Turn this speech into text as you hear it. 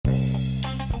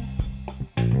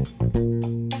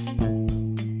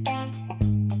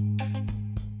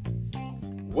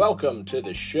Welcome to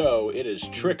the show. It is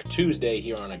Trick Tuesday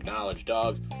here on Acknowledge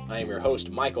Dogs. I am your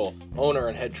host, Michael, owner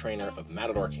and head trainer of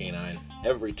Matador Canine.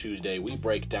 Every Tuesday, we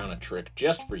break down a trick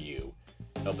just for you,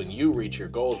 helping you reach your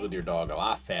goals with your dog a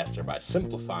lot faster by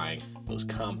simplifying those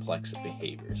complex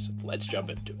behaviors. Let's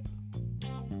jump into it.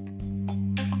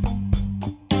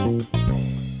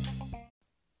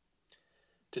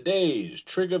 Today's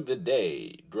trick of the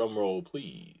day, drum roll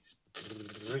please.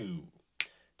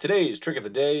 Today's trick of the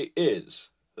day is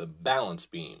the balance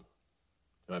beam.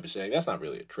 You might be saying, that's not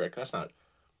really a trick. That's not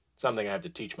something I have to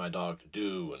teach my dog to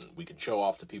do and we can show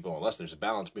off to people unless there's a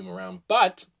balance beam around.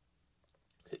 But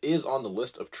it is on the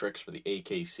list of tricks for the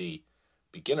AKC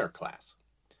beginner class.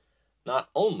 Not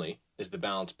only is the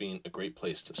balance beam a great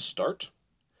place to start,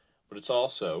 but it's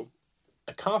also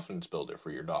a confidence builder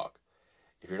for your dog.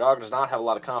 If your dog does not have a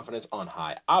lot of confidence on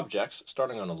high objects,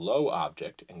 starting on a low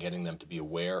object and getting them to be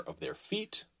aware of their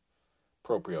feet,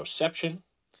 proprioception,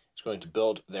 is going to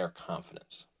build their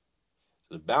confidence.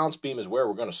 So the balance beam is where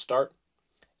we're going to start.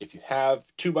 If you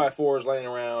have 2x4s laying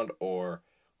around or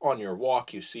on your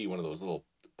walk you see one of those little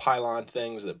pylon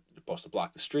things that are supposed to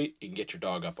block the street, you can get your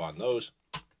dog up on those.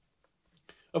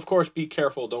 Of course, be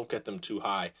careful, don't get them too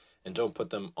high, and don't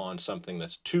put them on something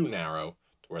that's too narrow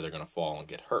to where they're going to fall and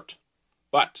get hurt.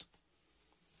 But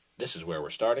this is where we're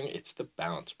starting. It's the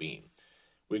balance beam.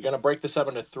 We're going to break this up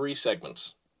into 3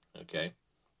 segments. Okay?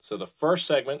 So the first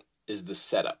segment is the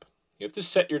setup. You have to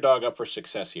set your dog up for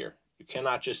success here. You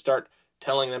cannot just start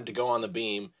telling them to go on the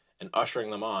beam and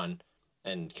ushering them on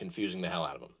and confusing the hell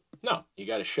out of them. No, you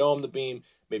got to show them the beam.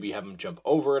 Maybe you have them jump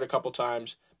over it a couple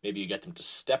times. Maybe you get them to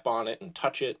step on it and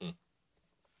touch it.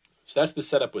 So that's the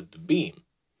setup with the beam.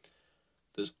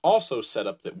 There's also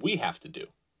setup that we have to do.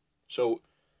 So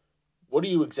what do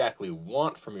you exactly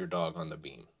want from your dog on the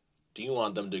beam? Do you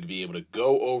want them to be able to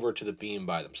go over to the beam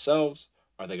by themselves?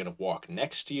 Are they going to walk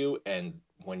next to you, and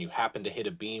when you happen to hit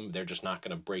a beam, they're just not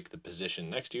going to break the position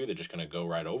next to you? They're just going to go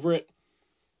right over it?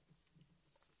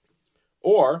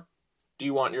 Or do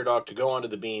you want your dog to go onto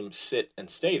the beam, sit, and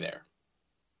stay there?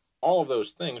 All of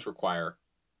those things require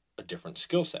a different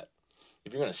skill set.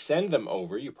 If you're going to send them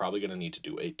over, you're probably going to need to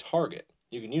do a target.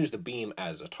 You can use the beam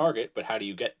as a target, but how do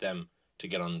you get them to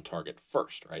get on the target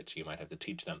first, right? So you might have to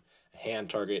teach them a hand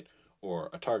target or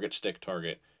a target stick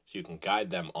target so you can guide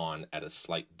them on at a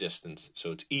slight distance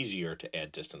so it's easier to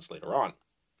add distance later on.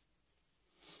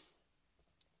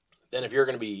 Then if you're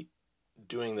going to be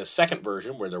doing the second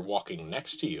version where they're walking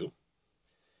next to you,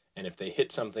 and if they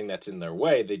hit something that's in their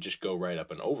way, they just go right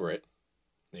up and over it.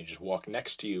 They just walk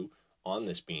next to you on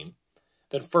this beam.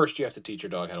 Then first you have to teach your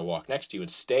dog how to walk next to you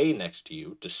and stay next to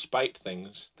you despite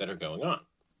things that are going on.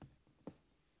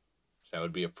 So that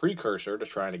would be a precursor to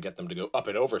trying to get them to go up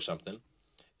and over something.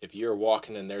 If you're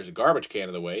walking and there's a garbage can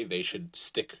in the way, they should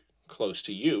stick close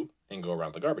to you and go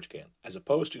around the garbage can, as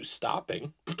opposed to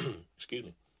stopping,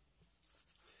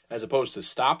 as opposed to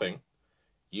stopping,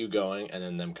 you going and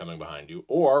then them coming behind you,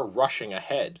 or rushing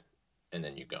ahead and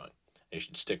then you going. They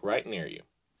should stick right near you.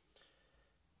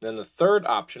 Then the third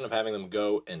option of having them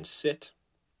go and sit,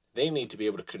 they need to be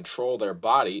able to control their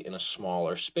body in a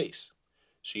smaller space.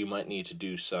 So you might need to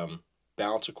do some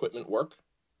balance equipment work.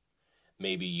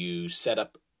 Maybe you set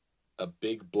up a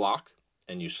big block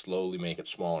and you slowly make it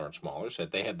smaller and smaller so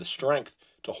that they have the strength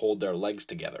to hold their legs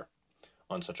together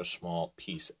on such a small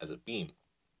piece as a beam.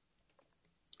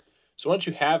 So once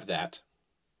you have that,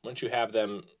 once you have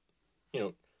them,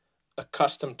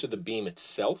 accustomed to the beam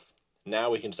itself,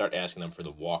 now we can start asking them for the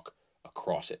walk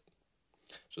across it.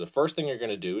 So the first thing you're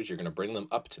going to do is you're going to bring them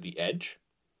up to the edge,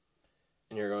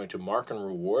 and you're going to mark and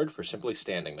reward for simply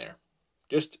standing there,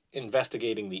 just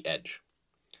investigating the edge.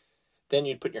 Then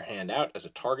you'd put your hand out as a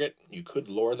target. You could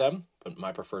lure them, but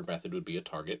my preferred method would be a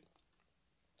target.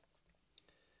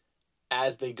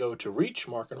 As they go to reach,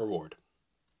 mark and reward.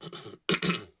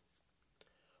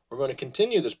 We're going to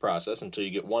continue this process until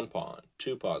you get 1 paw on,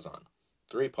 2 paws on,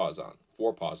 3 paws on,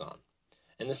 4 paws on.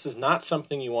 And this is not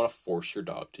something you want to force your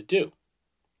dog to do.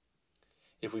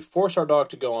 If we force our dog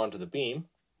to go onto the beam,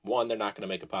 1, they're not going to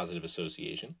make a positive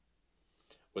association.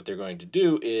 What they're going to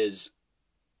do is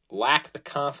lack the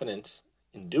confidence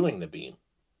in doing the beam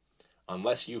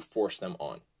unless you force them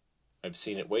on. I've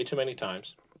seen it way too many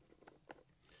times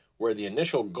where the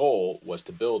initial goal was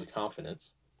to build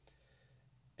confidence,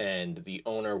 and the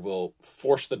owner will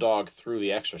force the dog through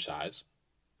the exercise,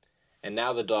 and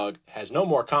now the dog has no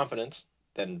more confidence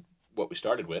than what we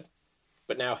started with,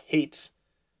 but now hates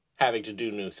having to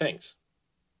do new things.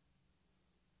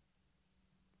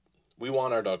 We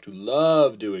want our dog to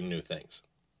love doing new things.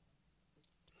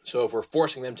 So if we're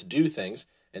forcing them to do things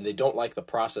and they don't like the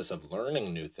process of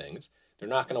learning new things, they're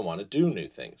not going to want to do new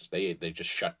things. They just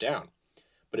shut down.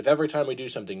 But if every time we do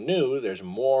something new, there's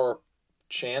more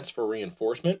chance for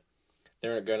reinforcement,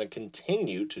 they're going to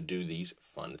continue to do these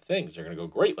fun things. They're going to go,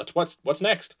 great, what's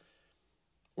next?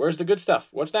 Where's the good stuff?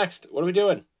 What's next? What are we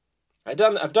doing? I've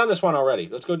done this one already.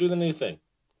 Let's go do the new thing.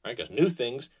 Right? Because new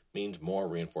things means more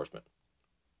reinforcement.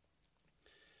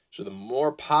 So the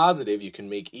more positive you can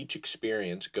make each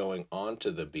experience going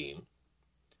onto the beam,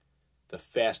 the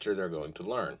faster they're going to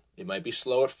learn. It might be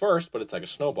slow at first, but it's like a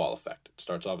snowball effect. It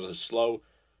starts off as a slow,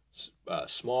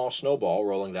 small snowball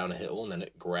rolling down a hill, and then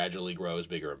it gradually grows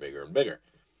bigger and bigger and bigger.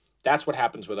 That's what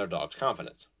happens with our dog's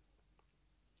confidence.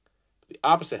 The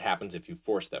opposite happens if you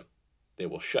force them. They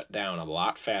will shut down a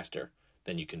lot faster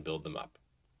than you can build them up.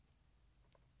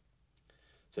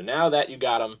 So now that you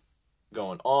got them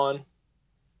going on,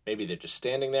 maybe they're just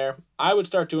standing there, I would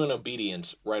start doing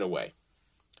obedience right away.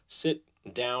 Sit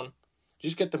down,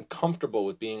 just get them comfortable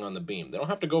with being on the beam. They don't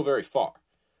have to go very far.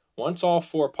 Once all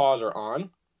 4 paws are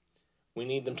on, we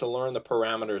need them to learn the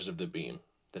parameters of the beam,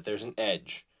 that there's an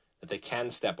edge, that they can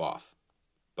step off,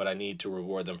 but I need to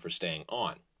reward them for staying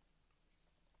on.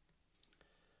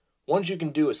 Once you can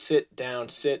do a sit, down,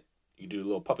 sit, you do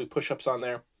little puppy push-ups on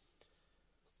there.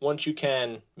 Once you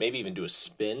can maybe even do a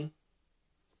spin,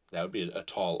 that would be a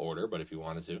tall order, but if you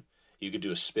wanted to, you could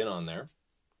do a spin on there.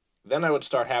 Then I would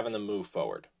start having them move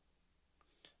forward.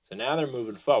 So now they're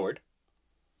moving forward,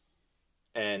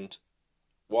 and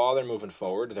while they're moving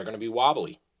forward, they're going to be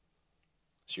wobbly.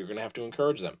 So you're going to have to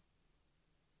encourage them.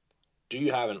 Do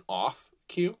you have an off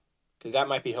cue? Because that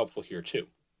might be helpful here too.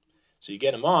 So you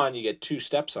get them on, you get 2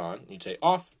 steps on, you say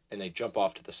off, and they jump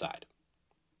off to the side.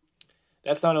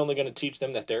 That's not only going to teach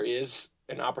them that there is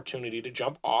an opportunity to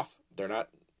jump off. They're not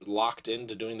locked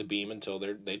into doing the beam until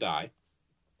they die.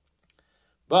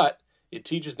 But it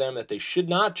teaches them that they should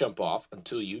not jump off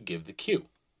until you give the cue.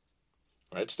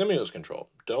 Right? Stimulus control.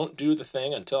 Don't do the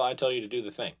thing until I tell you to do the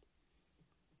thing.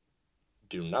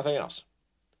 Do nothing else.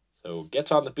 So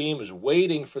gets on the beam, is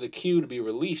waiting for the cue to be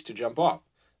released to jump off.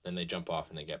 Then they jump off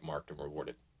and they get marked and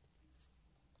rewarded.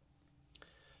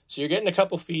 So you're getting a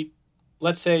couple feet.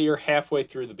 Let's say you're halfway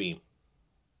through the beam.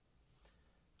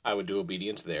 I would do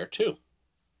obedience there too.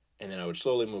 And then I would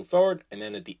slowly move forward, and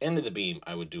then at the end of the beam,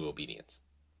 I would do obedience.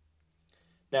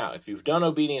 Now, if you've done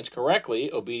obedience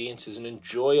correctly, obedience is an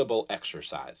enjoyable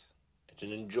exercise. It's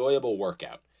an enjoyable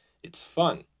workout. It's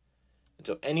fun. And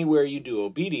so anywhere you do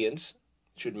obedience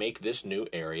should make this new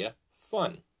area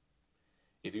fun.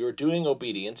 If you are doing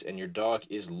obedience and your dog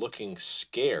is looking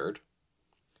scared,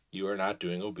 you are not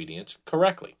doing obedience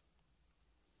correctly.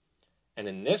 And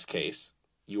in this case,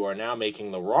 you are now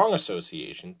making the wrong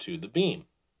association to the beam.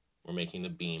 We're making the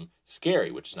beam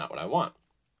scary, which is not what I want.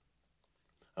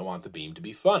 I want the beam to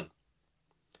be fun.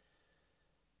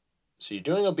 So you're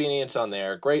doing obedience on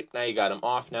there. Great, now you got them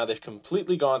off. Now they've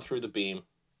completely gone through the beam,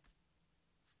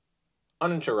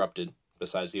 uninterrupted,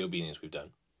 besides the obedience we've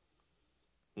done.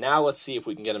 Now let's see if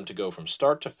we can get them to go from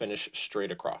start to finish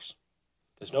straight across.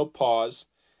 There's no pause.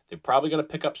 They're probably going to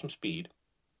pick up some speed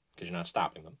because you're not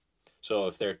stopping them. So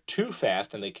if they're too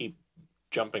fast and they keep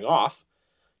jumping off,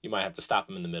 you might have to stop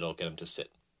them in the middle, get them to sit.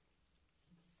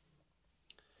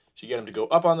 So you get them to go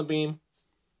up on the beam,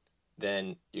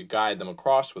 then you guide them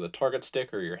across with a target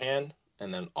stick or your hand,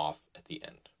 and then off at the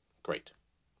end. Great.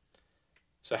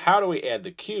 So how do we add the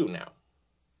cue now?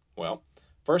 Well,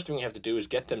 first thing you have to do is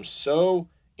get them so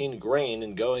ingrained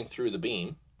in going through the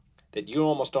beam that you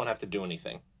almost don't have to do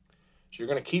anything. So you're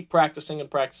going to keep practicing and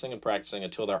practicing and practicing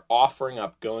until they're offering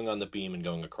up, going on the beam and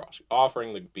going across.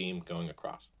 Offering the beam, going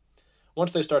across.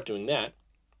 Once they start doing that,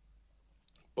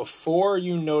 before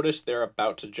you notice they're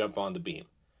about to jump on the beam,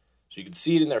 so you can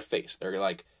see it in their face. They're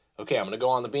like, okay, I'm going to go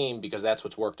on the beam because that's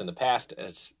what's worked in the past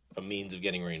as a means of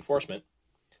getting reinforcement.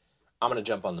 I'm going to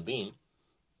jump on the beam.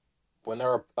 When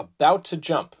they're about to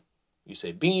jump, you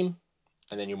say beam,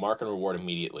 and then you mark and reward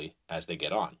immediately as they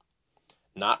get on.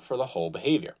 Not for the whole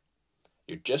behavior.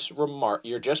 You're just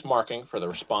marking for the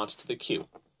response to the cue.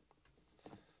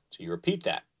 So you repeat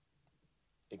that.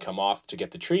 They come off to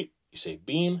get the treat. You say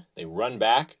beam. They run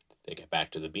back. They get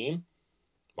back to the beam.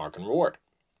 Mark and reward.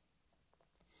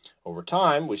 Over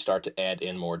time, we start to add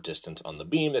in more distance on the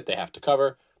beam that they have to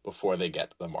cover before they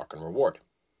get the mark and reward.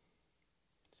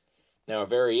 Now, a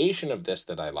variation of this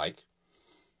that I like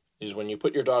is when you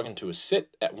put your dog into a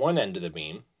sit at one end of the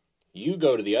beam, you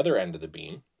go to the other end of the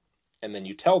beam, and then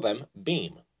you tell them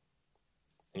beam.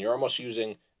 And you're almost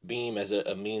using beam as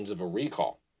a means of a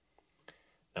recall.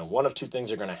 Now, one of two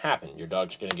things are going to happen. Your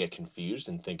dog's going to get confused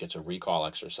and think it's a recall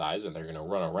exercise, and they're going to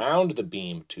run around the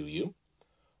beam to you,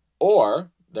 or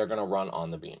they're going to run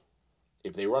on the beam.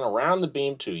 If they run around the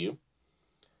beam to you,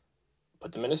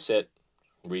 put them in a sit,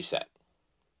 reset.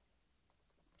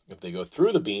 If they go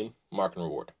through the beam, mark and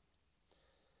reward.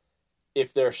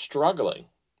 If they're struggling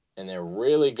and they're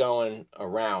really going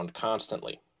around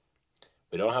constantly,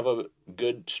 we don't have a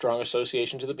good, strong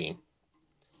association to the beam,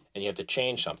 and you have to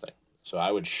change something. So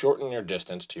I would shorten your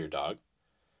distance to your dog,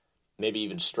 maybe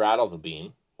even straddle the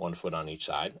beam, 1 foot on each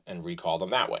side, and recall them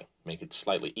that way. Make it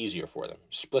slightly easier for them.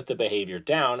 Split the behavior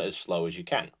down as slow as you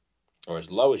can, or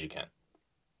as low as you can.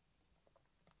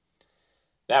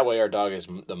 That way our dog is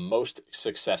the most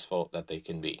successful that they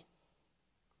can be.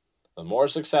 The more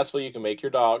successful you can make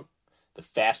your dog, the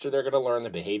faster they're going to learn the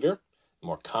behavior, the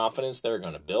more confidence they're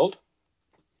going to build,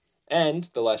 and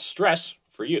the less stress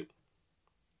for you.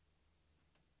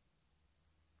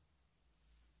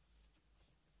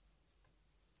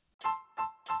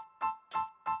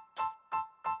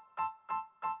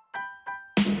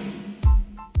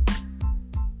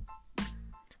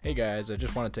 Hey guys, I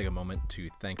just want to take a moment to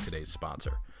thank today's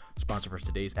sponsor. The sponsor for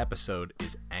today's episode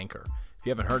is Anchor. If you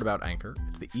haven't heard about Anchor,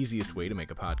 it's the easiest way to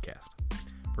make a podcast.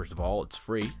 First of all, it's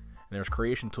free, and there's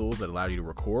creation tools that allow you to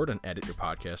record and edit your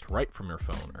podcast right from your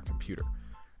phone or computer.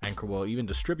 Anchor will even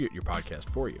distribute your podcast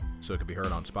for you, so it can be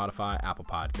heard on Spotify, Apple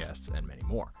Podcasts, and many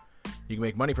more. You can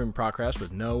make money from your podcast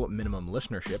with no minimum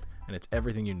listenership, and it's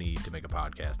everything you need to make a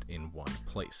podcast in one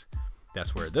place.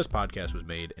 That's where this podcast was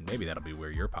made, and maybe that'll be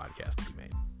where your podcast will be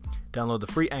made. Download the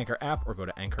free Anchor app or go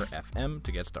to Anchor FM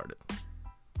to get started.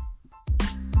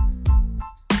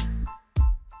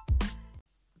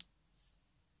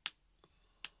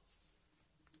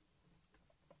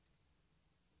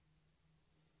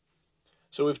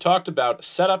 So we've talked about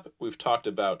setup, we've talked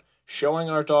about showing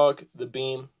our dog the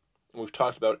beam, and we've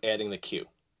talked about adding the cue.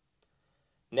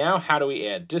 Now, how do we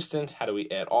add distance? How do we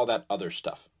add all that other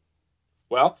stuff?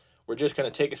 Well, we're just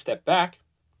going to take a step back.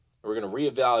 We're going to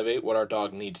reevaluate what our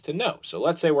dog needs to know. So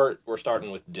let's say we're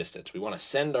starting with distance. We want to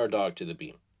send our dog to the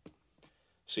beam.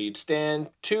 So you'd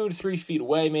stand 2 to 3 feet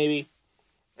away maybe,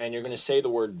 and you're going to say the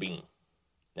word beam.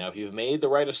 Now, if you've made the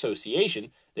right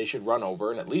association, they should run over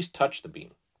and at least touch the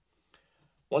beam.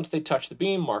 Once they touch the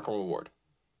beam, mark and reward.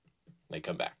 They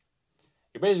come back.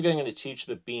 You're basically going to teach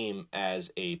the beam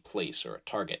as a place or a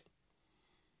target.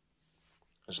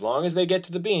 As long as they get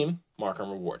to the beam, mark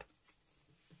and reward.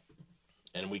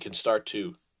 And we can start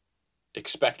to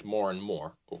expect more and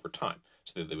more over time.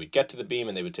 So that they would get to the beam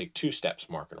and they would take 2 steps,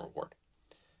 mark and reward.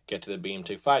 Get to the beam,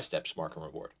 take 5 steps, mark and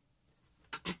reward.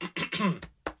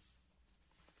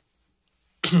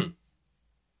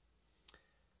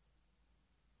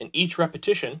 And each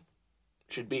repetition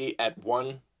should be at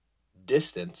one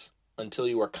distance until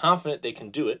you are confident they can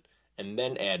do it, and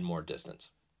then add more distance.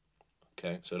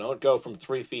 Okay, so don't go from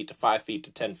 3 feet to 5 feet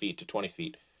to 10 feet to 20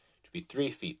 feet. Be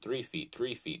 3 feet, 3 feet,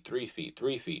 3 feet, 3 feet,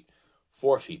 3 feet,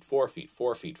 4 feet, 4 feet,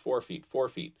 4 feet, 4 feet, 4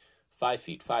 feet, 5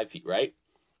 feet, 5 feet, right?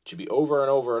 It should be over and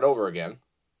over and over again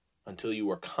until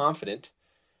you are confident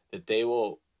that they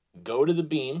will go to the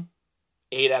beam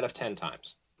 8 out of 10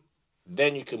 times.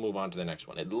 Then you can move on to the next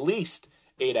one. At least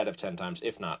 8 out of 10 times,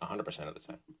 if not 100% of the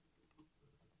time.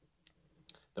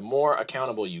 The more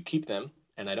accountable you keep them,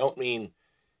 and I don't mean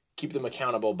keep them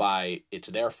accountable by it's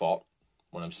their fault.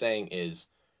 What I'm saying is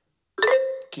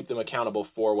keep them accountable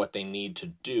for what they need to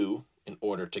do in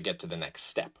order to get to the next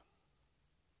step.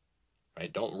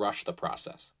 Right? Don't rush the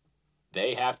process.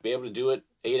 They have to be able to do it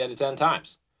 8 out of 10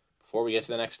 times before we get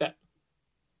to the next step.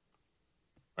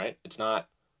 Right? It's not,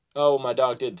 oh, my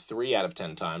dog did 3 out of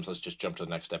 10 times. Let's just jump to the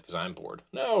next step because I'm bored.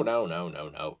 No.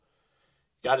 You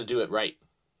got to do it right.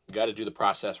 You got to do the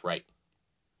process right.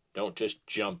 Don't just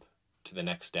jump to the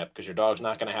next step because your dog's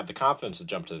not going to have the confidence to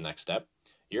jump to the next step.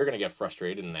 You're going to get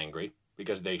frustrated and angry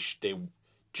because they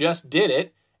just did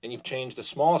it, and you've changed the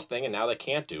smallest thing, and now they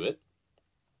can't do it.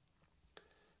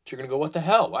 So you're going to go, what the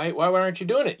hell? Why aren't you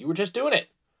doing it? You were just doing it.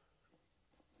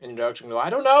 And your dog's going to go,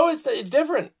 I don't know, it's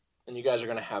different. And you guys are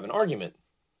going to have an argument,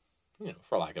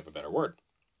 for lack of a better word.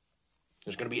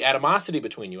 There's going to be animosity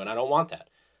between you, and I don't want that.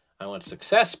 I want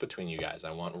success between you guys.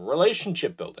 I want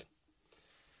relationship building.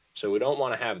 So we don't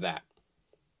want to have that.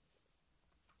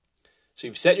 So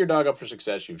you've set your dog up for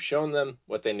success. You've shown them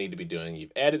what they need to be doing.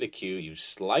 You've added a cue. You've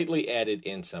slightly added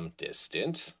in some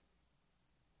distance.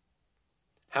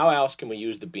 How else can we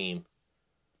use the beam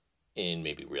in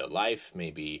maybe real life?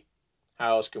 Maybe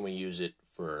how else can we use it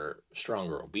for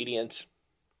stronger obedience?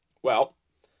 Well,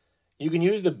 you can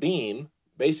use the beam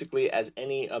basically as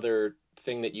any other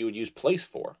thing that you would use place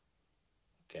for.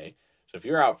 Okay, so if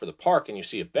you're out for the park and you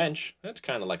see a bench, that's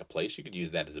kind of like a place. You could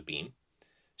use that as a beam.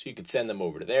 So you could send them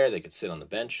over to there. They could sit on the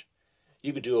bench.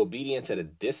 You could do obedience at a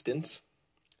distance.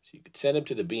 So you could send him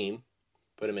to the beam,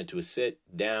 put him into a sit,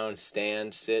 down,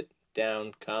 stand, sit,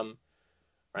 down, come,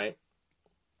 right?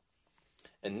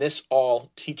 And this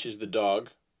all teaches the dog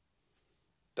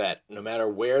that no matter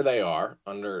where they are,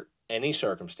 under any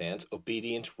circumstance,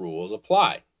 obedience rules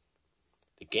apply.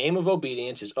 The game of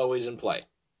obedience is always in play,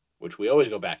 which we always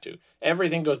go back to.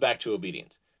 Everything goes back to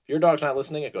obedience. If your dog's not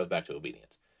listening, it goes back to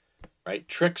obedience, right?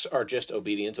 Tricks are just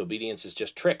obedience. Obedience is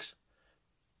just tricks.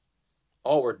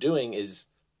 All we're doing is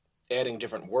adding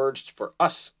different words for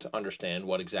us to understand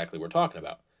what exactly we're talking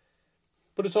about.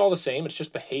 But it's all the same. It's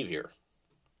just behavior,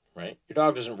 right? Your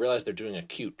dog doesn't realize they're doing a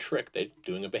cute trick. They're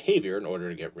doing a behavior in order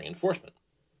to get reinforcement.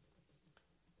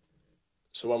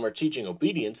 So when we're teaching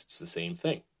obedience, it's the same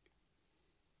thing.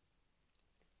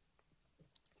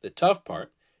 The tough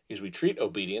part is we treat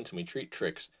obedience and we treat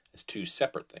tricks as two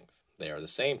separate things. They are the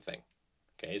same thing.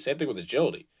 Okay, same thing with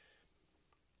agility.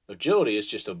 Agility is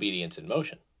just obedience in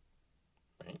motion,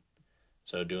 right?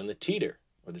 So doing the teeter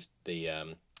or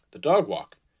the dog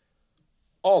walk,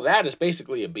 all that is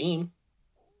basically a beam,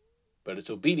 but it's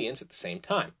obedience at the same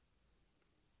time.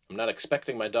 I'm not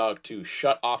expecting my dog to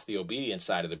shut off the obedience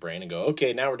side of the brain and go,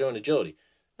 okay, now we're doing agility.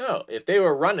 No, if they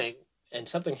were running and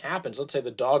something happens, let's say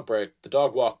the dog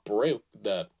walk broke,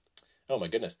 oh my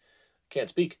goodness, can't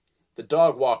speak. The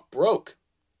dog walk broke,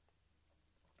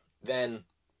 then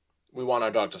we want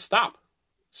our dog to stop.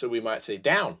 So we might say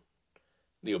down.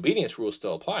 The obedience rules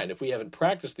still apply. And if we haven't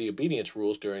practiced the obedience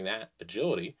rules during that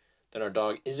agility, then our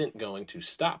dog isn't going to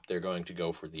stop. They're going to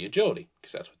go for the agility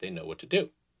because that's what they know what to do.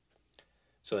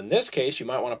 So in this case, you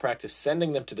might want to practice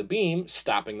sending them to the beam,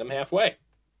 stopping them halfway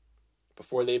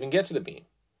before they even get to the beam,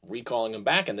 recalling them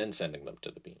back and then sending them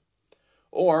to the beam.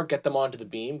 Or get them onto the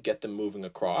beam, get them moving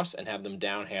across, and have them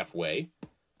down halfway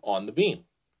on the beam.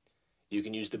 You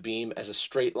can use the beam as a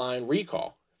straight line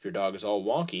recall. If your dog is all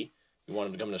wonky, you want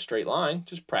him to come in a straight line,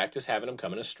 just practice having him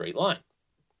come in a straight line.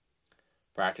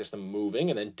 Practice them moving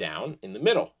and then down in the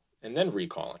middle, and then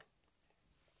recalling.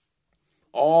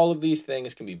 All of these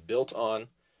things can be built on.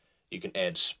 You can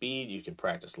add speed, you can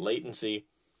practice latency,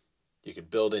 you can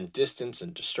build in distance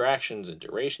and distractions and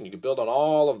duration. You can build on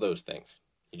all of those things.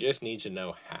 You just need to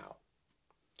know how.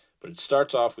 But it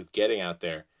starts off with getting out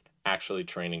there, actually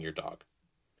training your dog.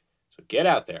 So get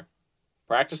out there,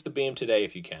 practice the beam today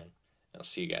if you can, and I'll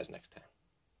see you guys next time.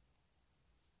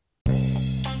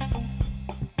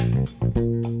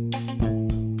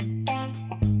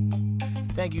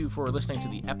 Thank you for listening to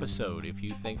the episode. If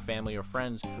you think family or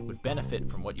friends would benefit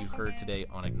from what you heard today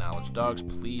on Acknowledge Dogs,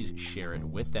 please share it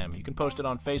with them. You can post it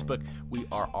on Facebook. We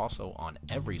are also on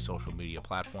every social media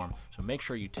platform, so make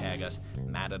sure you tag us,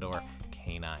 Matador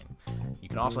Canine. You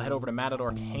can also head over to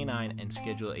Matador Canine and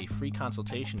schedule a free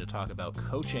consultation to talk about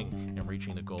coaching and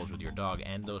reaching the goals with your dog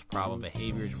and those problem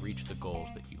behaviors, reach the goals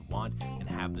that you want, and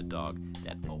have the dog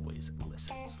that always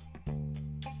listens.